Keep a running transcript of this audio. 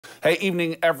Hey,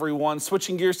 evening, everyone.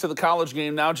 Switching gears to the college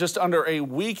game now, just under a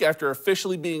week after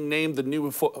officially being named the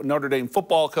new Notre Dame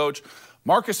football coach,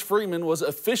 Marcus Freeman was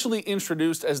officially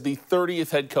introduced as the 30th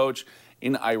head coach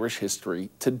in Irish history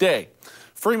today.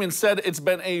 Freeman said it's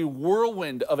been a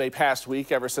whirlwind of a past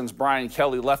week ever since Brian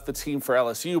Kelly left the team for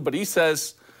LSU, but he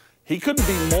says he couldn't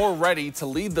be more ready to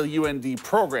lead the UND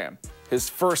program.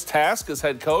 His first task as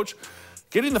head coach,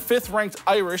 getting the 5th-ranked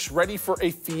Irish ready for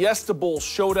a Fiesta Bowl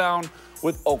showdown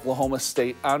with Oklahoma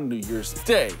State on New Year's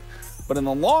Day. But in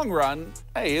the long run,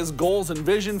 hey, his goals and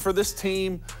vision for this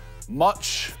team,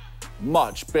 much,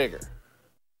 much bigger.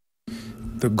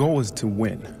 The goal is to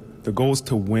win. The goal is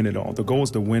to win it all. The goal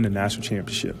is to win a national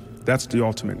championship. That's the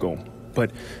ultimate goal.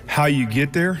 But how you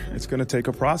get there, it's going to take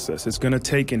a process. It's going to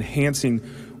take enhancing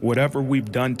whatever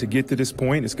we've done to get to this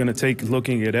point. It's going to take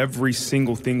looking at every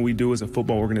single thing we do as a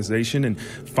football organization and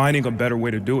finding a better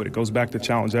way to do it. It goes back to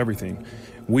challenge everything.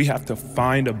 We have to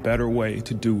find a better way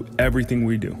to do everything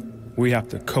we do. We have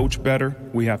to coach better.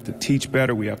 We have to teach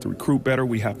better. We have to recruit better.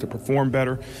 We have to perform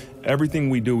better. Everything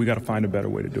we do, we got to find a better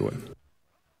way to do it.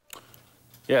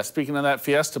 Yeah, speaking of that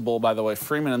Fiesta Bowl, by the way,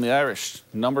 Freeman and the Irish,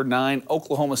 number 9,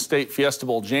 Oklahoma State Fiesta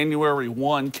Bowl, January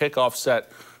 1, kickoff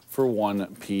set for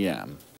 1 p.m.